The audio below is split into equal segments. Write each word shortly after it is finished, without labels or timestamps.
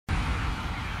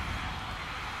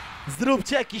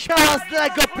Zróbcie jakiś hałas dla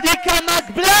Gopnika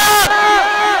McBlyat!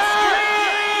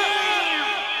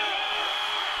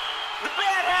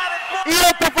 I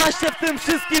o to właśnie w tym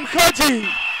wszystkim chodzi!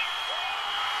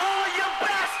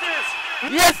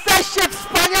 Jesteście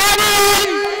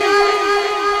wspaniali!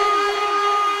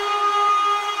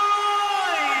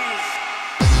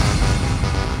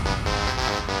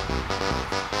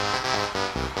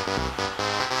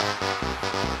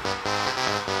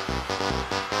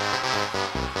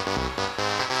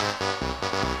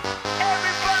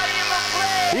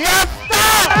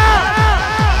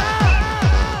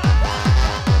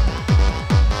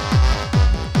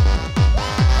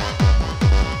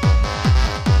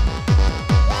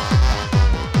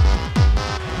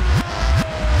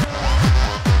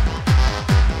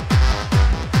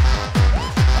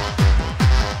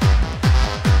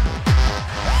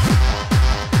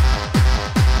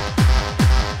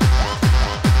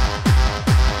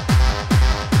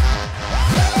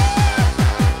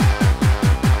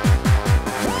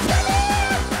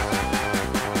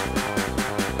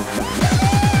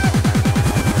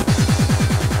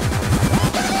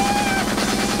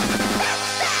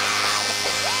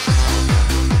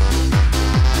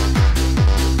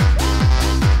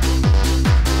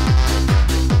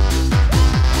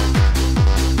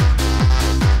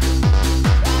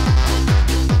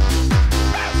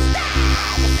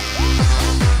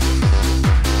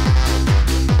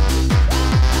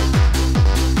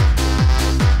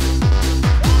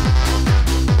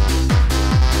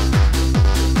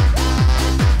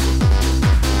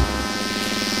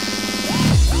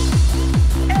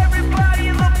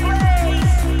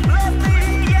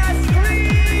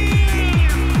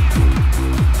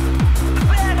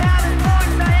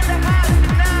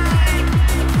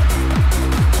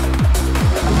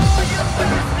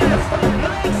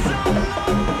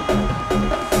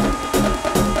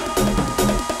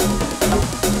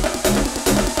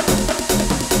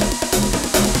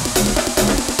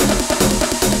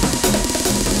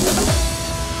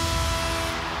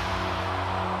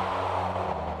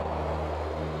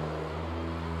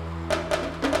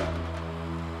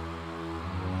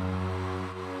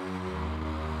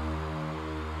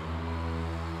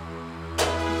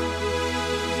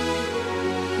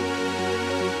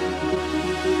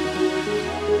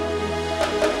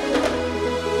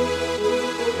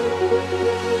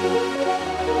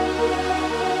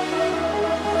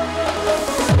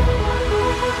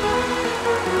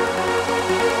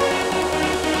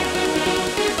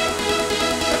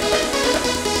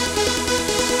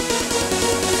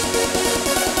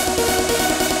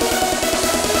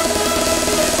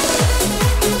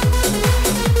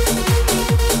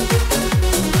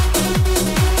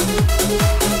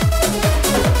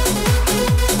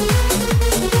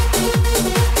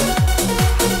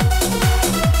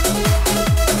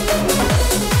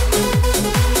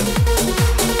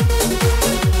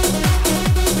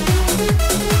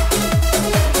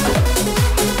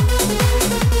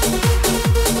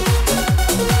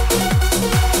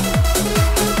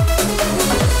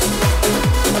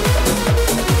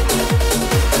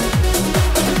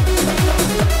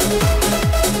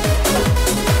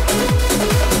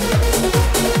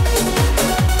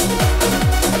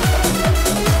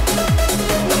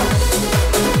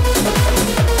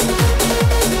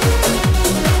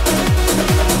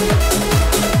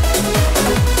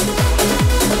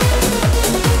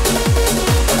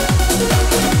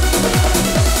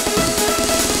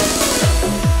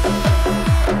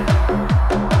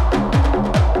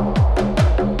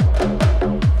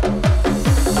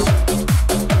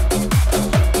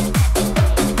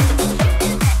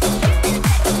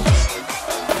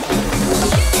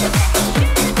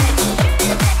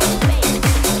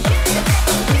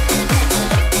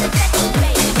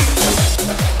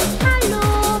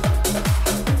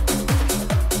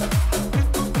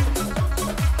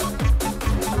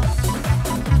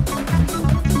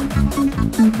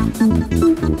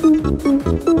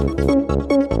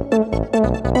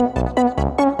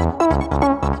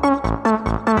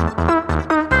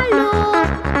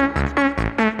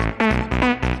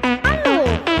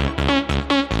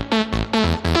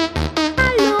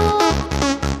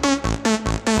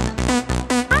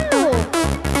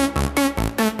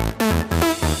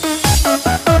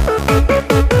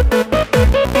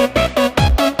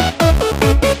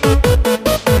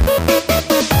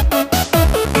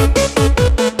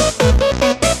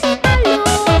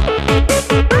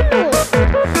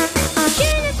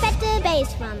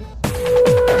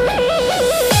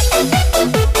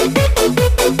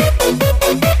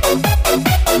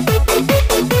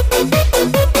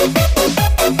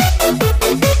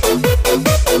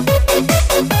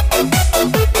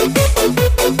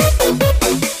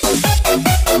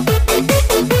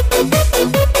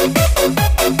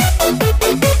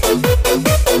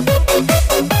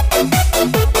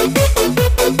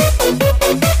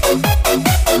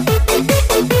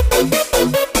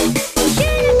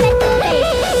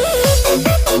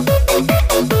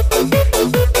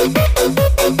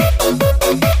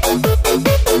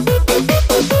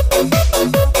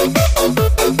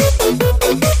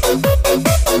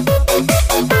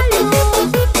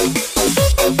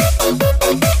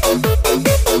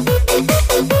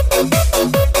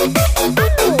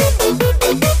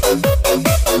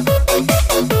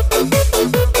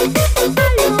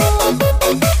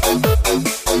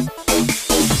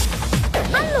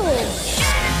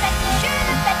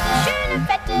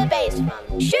 bass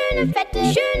drum. Schöne fette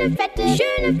bass drum.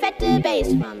 Schöne fette bass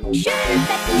drum. Schöne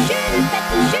fette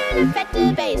bass drum. Schöne fette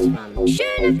bass drum.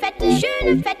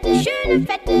 Schöne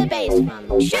fette bass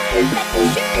drum. Schöne fette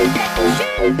bass drum.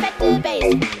 Schöne fette bass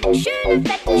drum.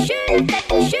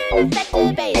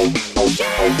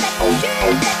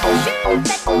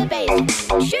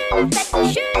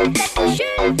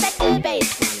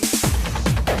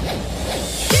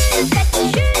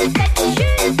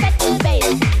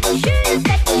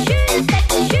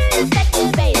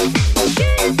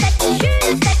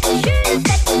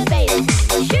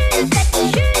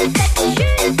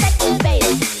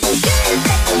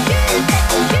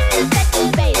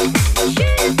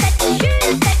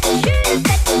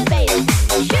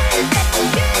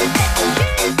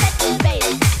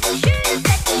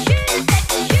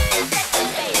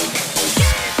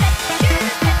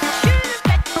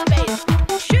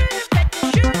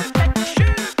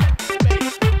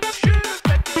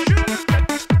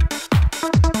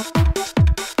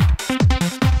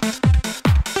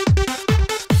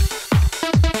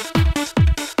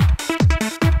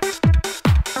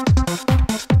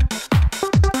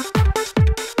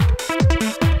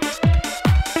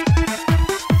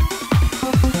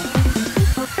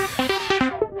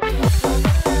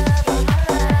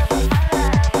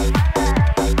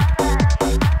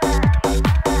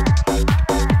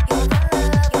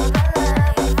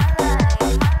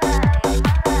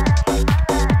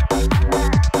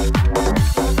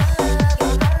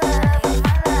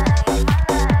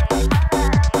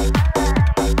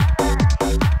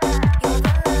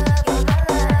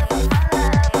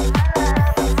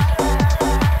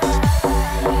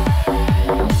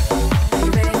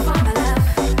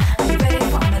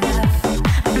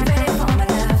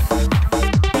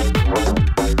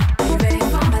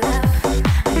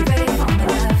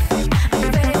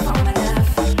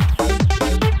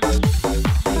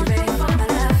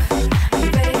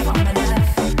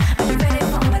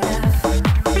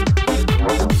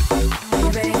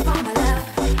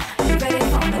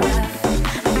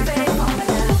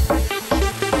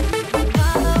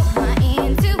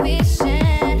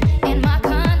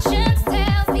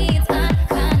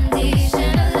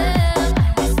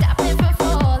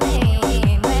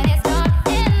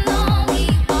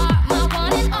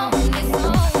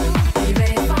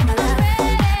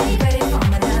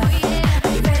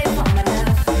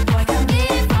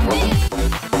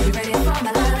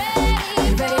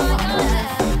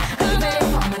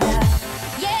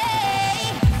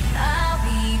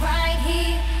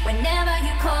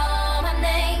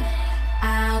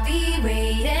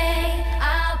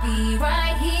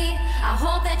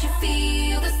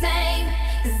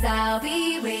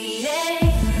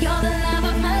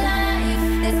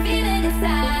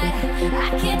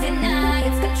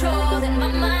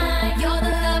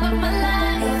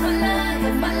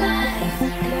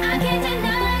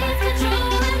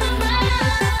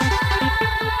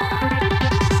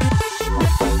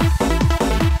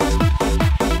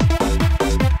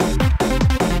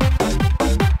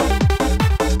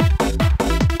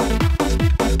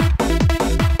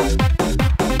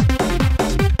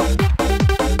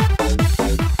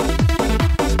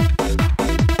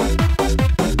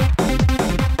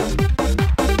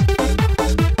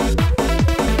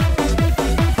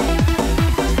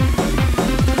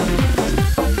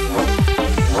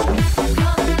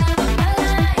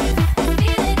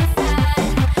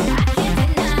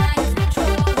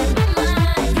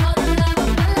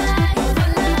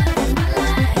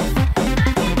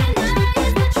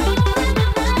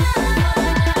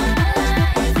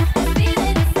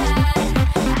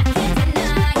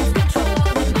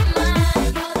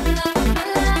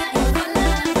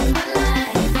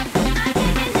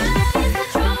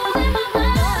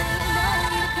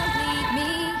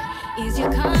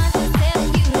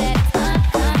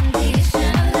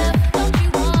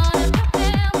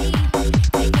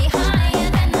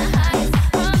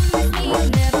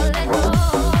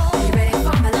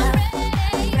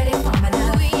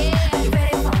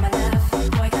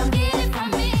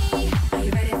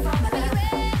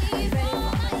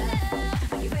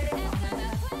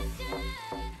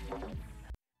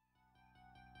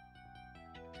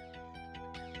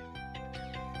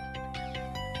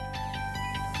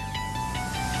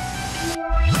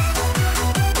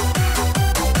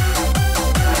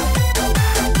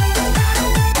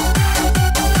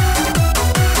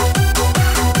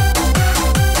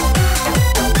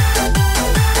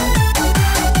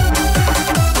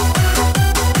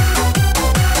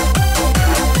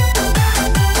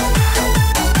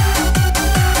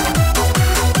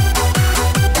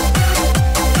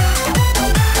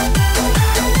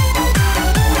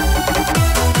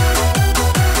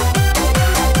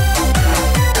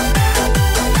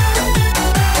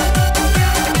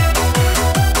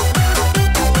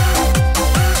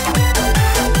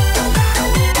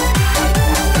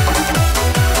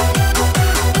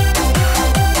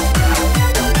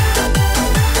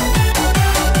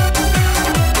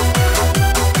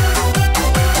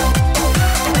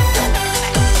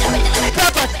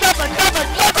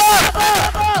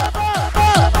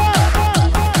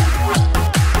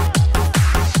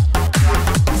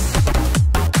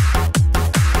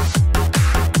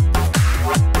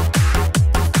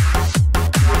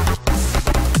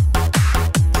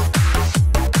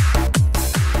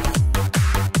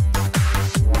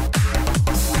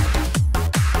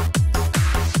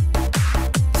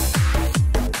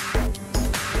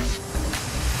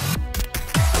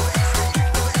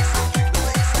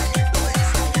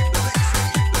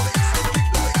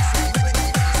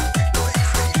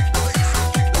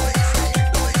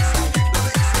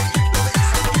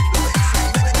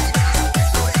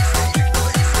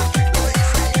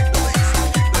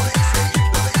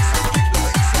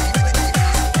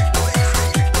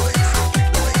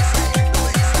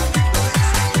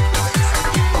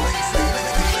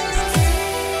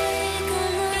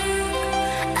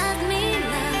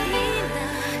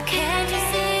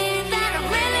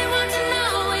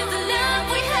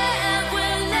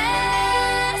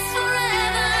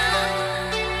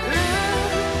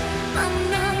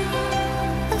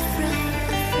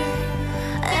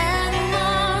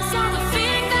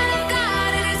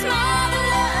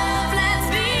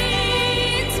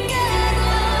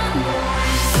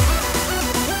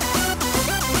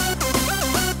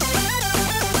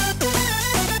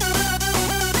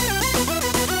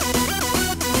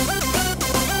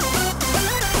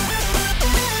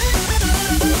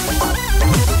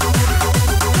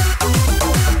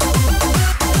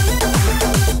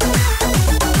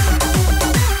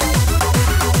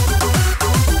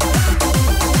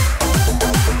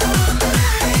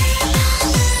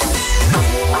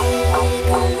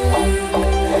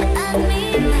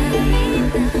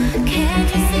 Can't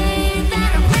you see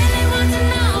that I really want to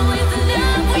know if the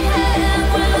love we have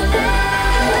will last?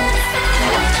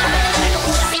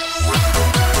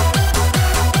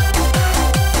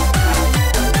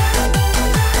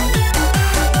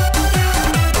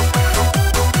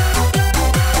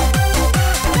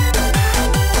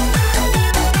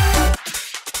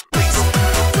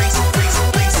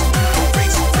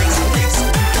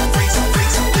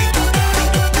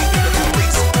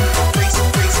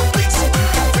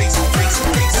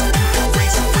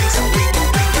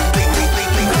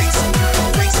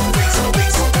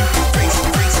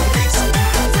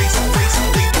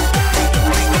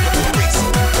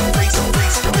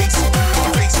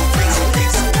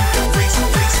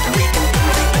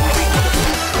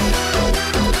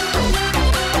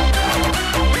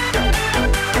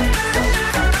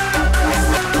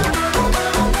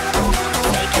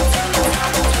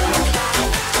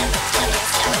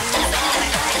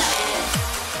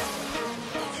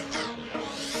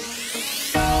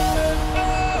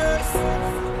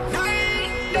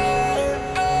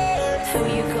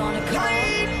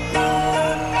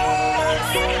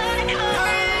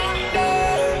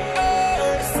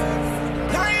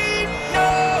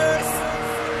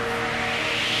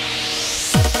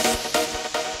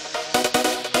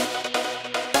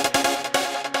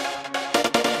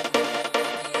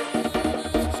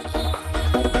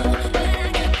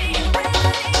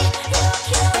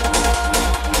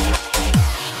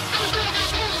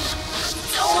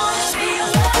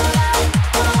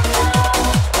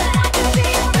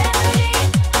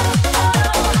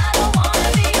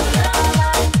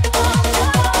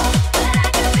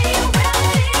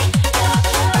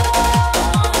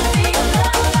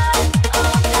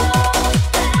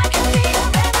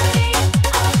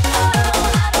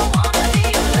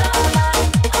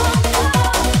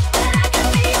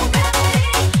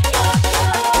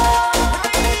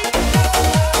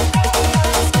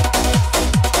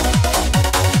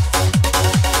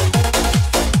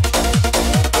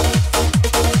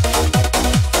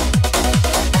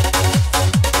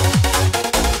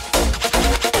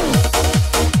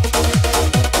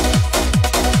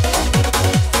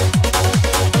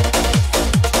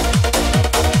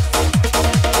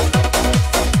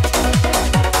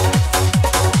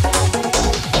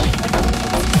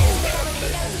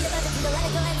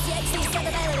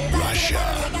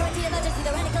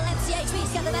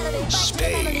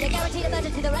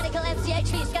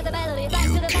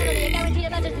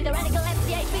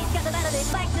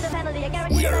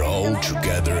 We are all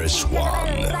together as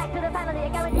one.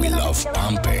 We love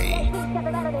pumping.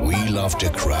 We love the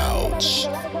crowds.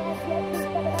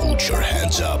 Put your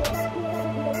hands up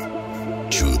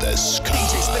to the sky.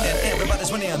 DJ spinning,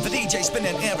 everybody's winning. The DJ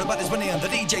spinning, everybody's winning. The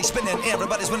DJ spinning,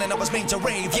 everybody's winning. I was made to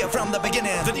rave, yeah, from the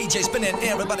beginning. The DJ spinning,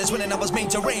 everybody's winning. I was made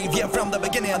to rave, yeah, from the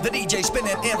beginning. The DJ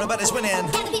spinning, everybody's winning.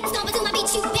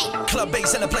 Club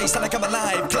bass in a place till I come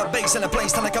alive. Club bass in a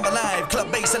place till I come alive.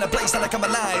 Club bass in a place till I come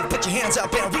alive. Put your hands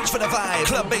up and reach for the vibe.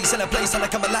 Club bass in a place till I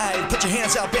come alive. Put your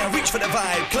hands up and reach for the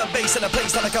vibe. Club bass in a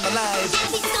place till I come alive.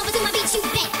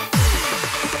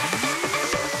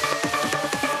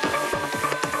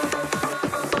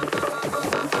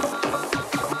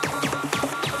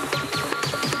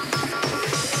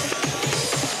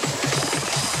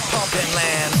 Pumpin'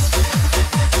 land.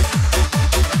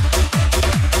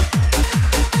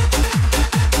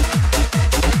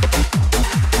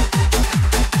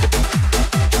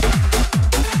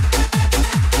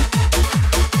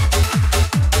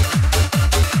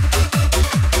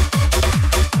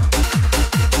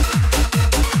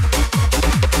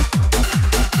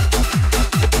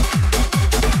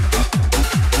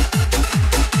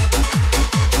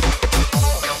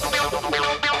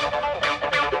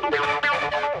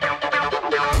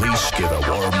 Please give a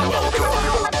warm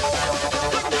welcome.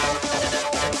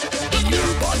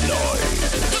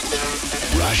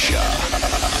 Russia.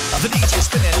 The DJ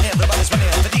spinning, everybody's winning.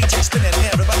 The DJ spinning,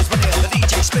 everybody's winning. The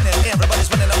DJ spinning, everybody's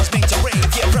winning. I was made to rave,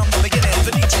 yeah, from the beginning.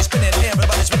 The DJ spinning,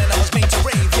 everybody's winning. I was made to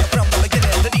rave, yeah, from the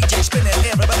beginning. The DJ spinning,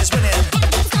 everybody's winning.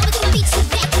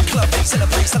 Club bass in a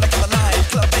place till I come alive.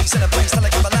 Club bass in a place till I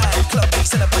come alive. Club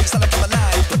bass in a place till I come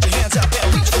alive. Put your hands up and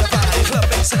reach for the vibe. Club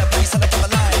bass in a place till I come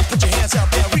alive. Put your hands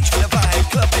up and reach for the vibe.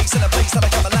 Club bass in a place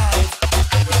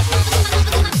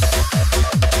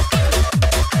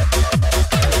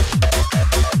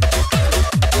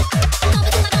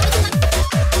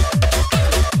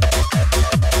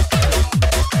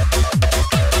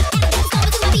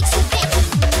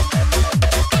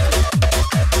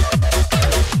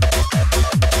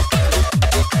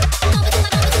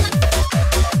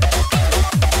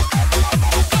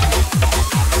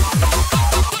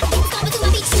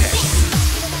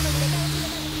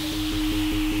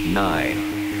 9,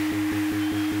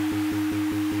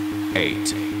 8,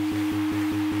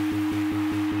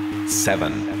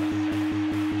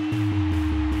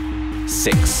 7,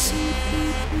 6,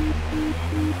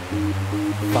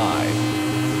 5,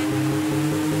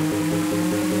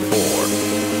 4,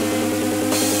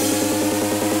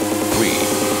 3,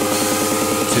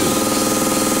 2,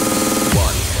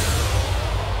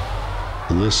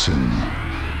 1. Listen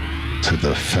to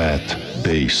the fat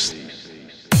bass.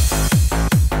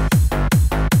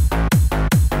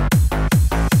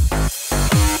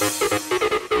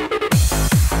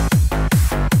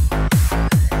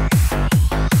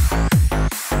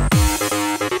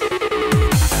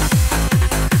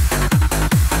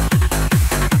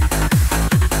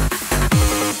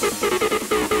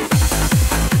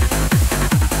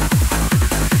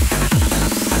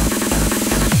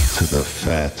 The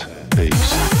fat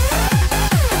bass.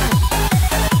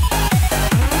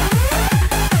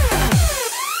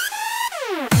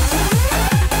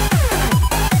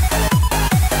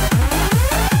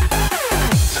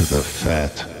 To the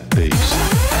fat bass.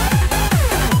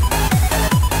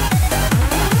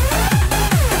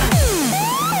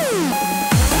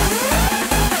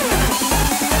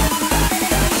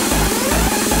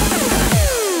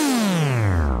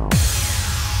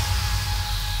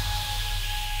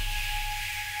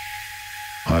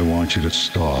 I want you to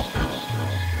stop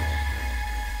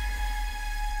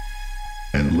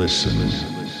and listen.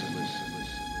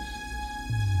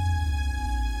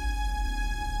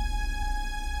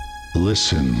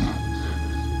 Listen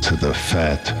to the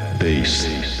fat bass.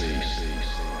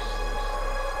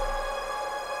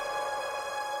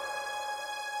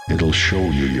 It'll show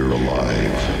you you're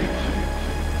alive.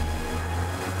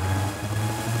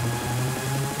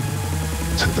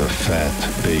 To the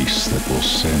fat bass that will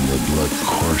send the blood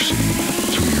coursing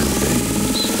through your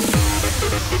veins.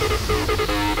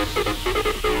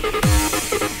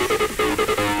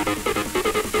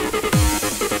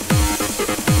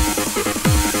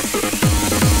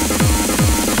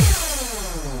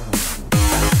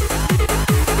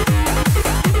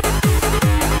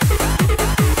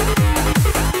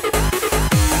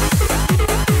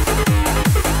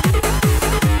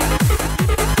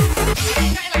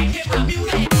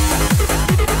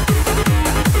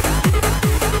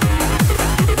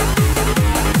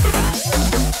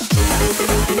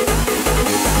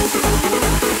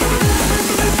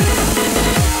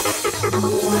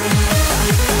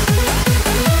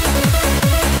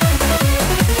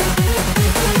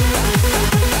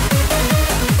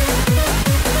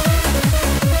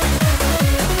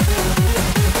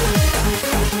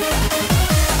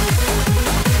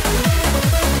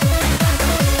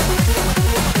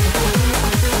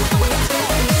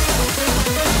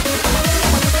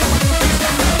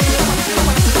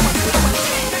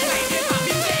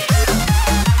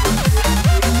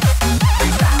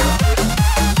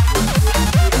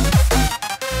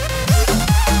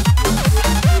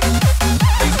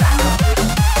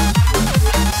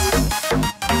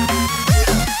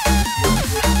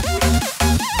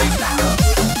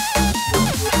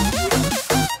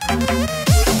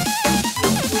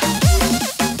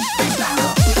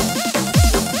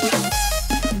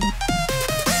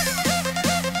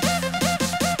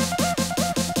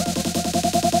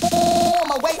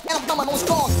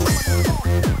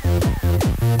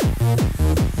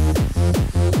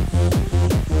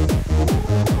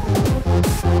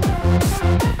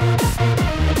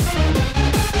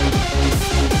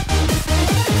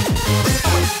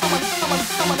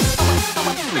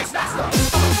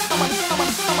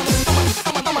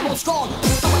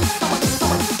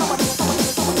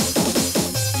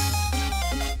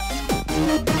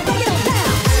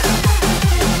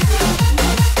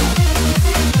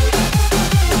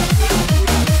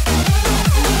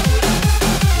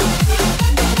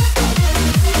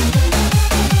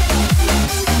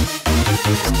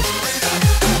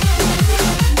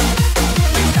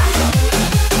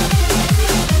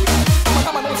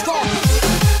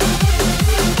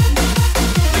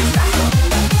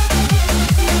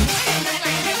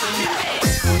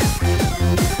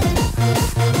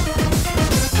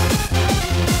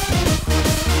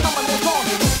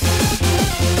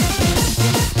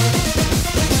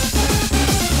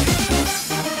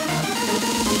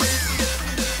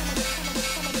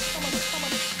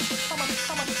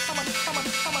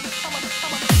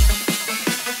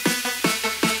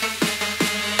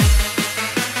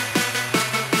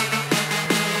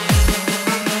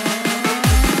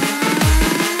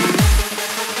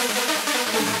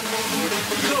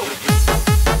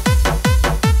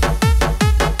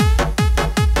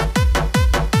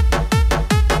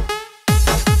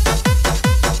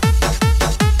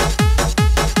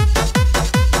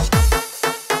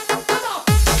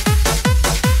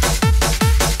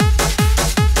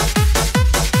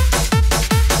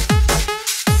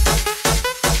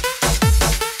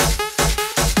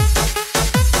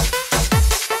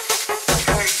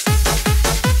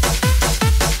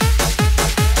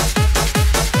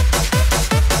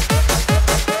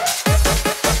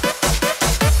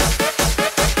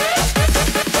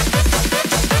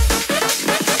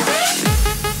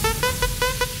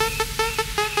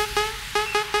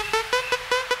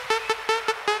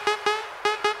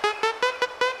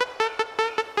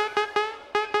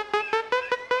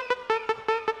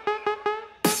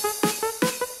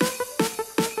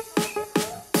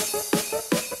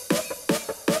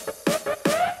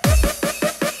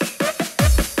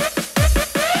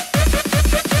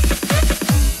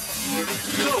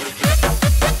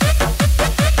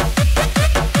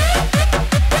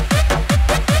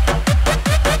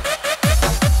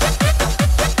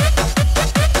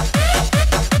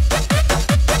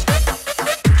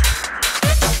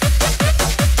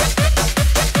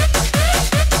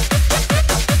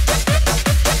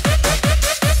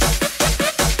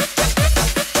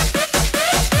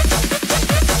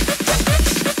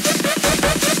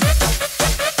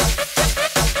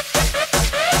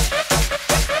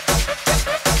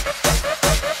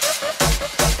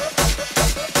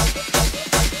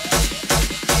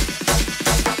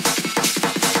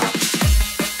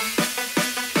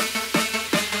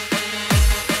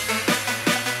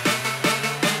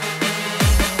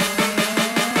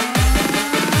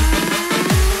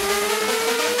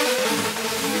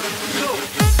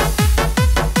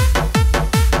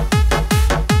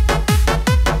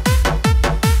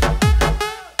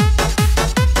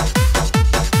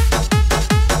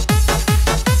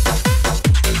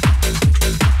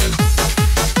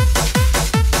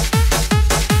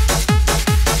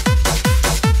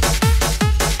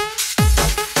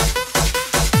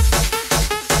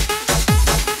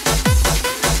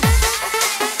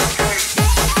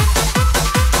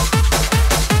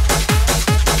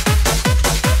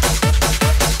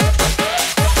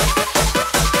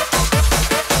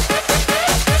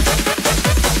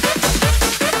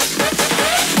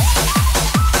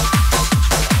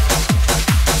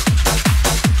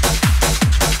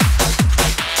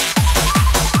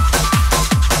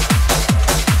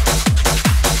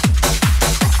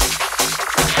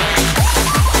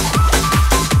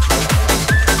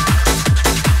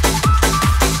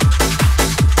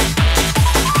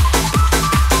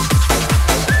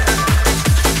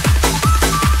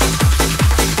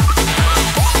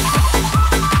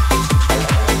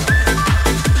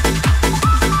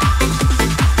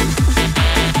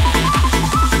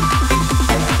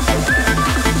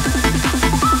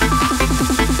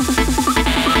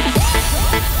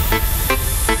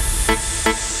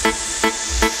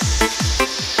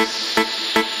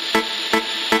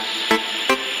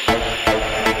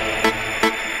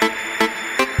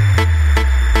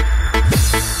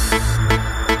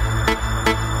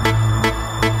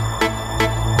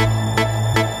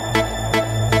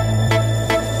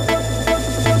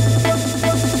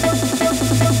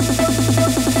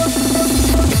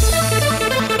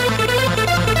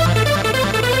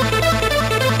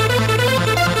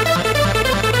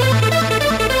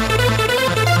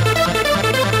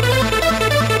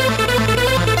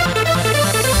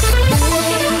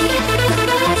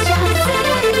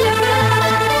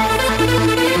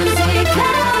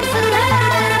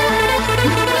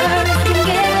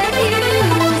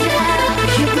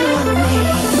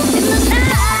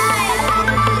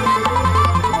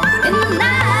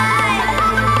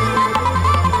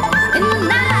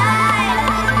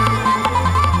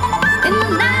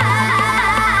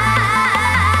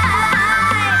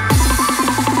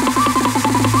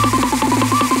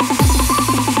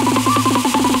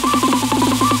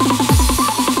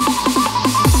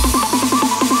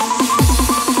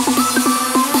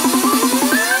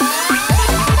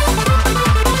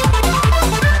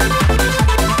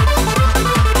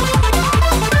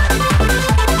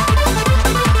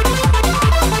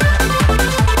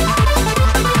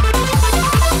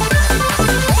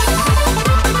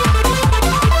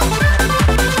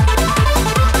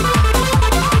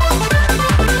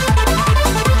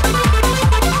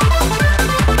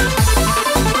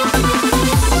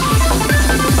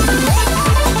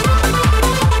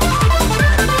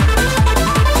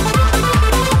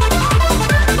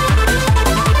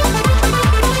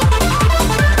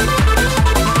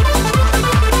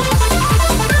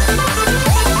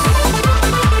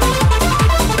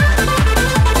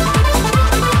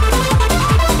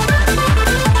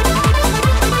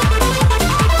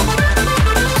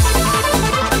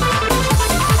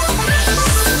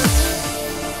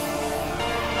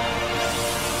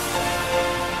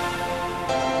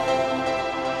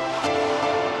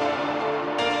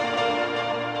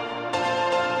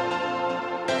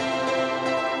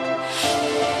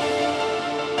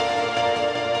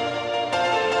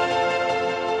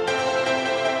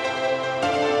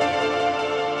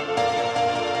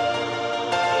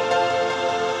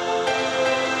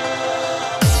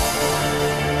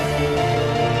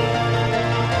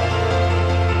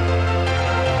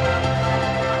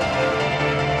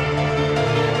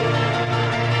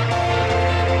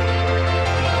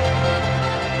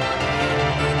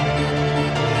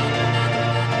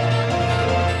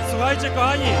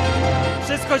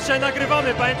 Wszystko dzisiaj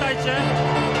nagrywamy, pamiętajcie.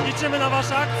 Liczymy na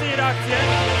wasze akcje i reakcje.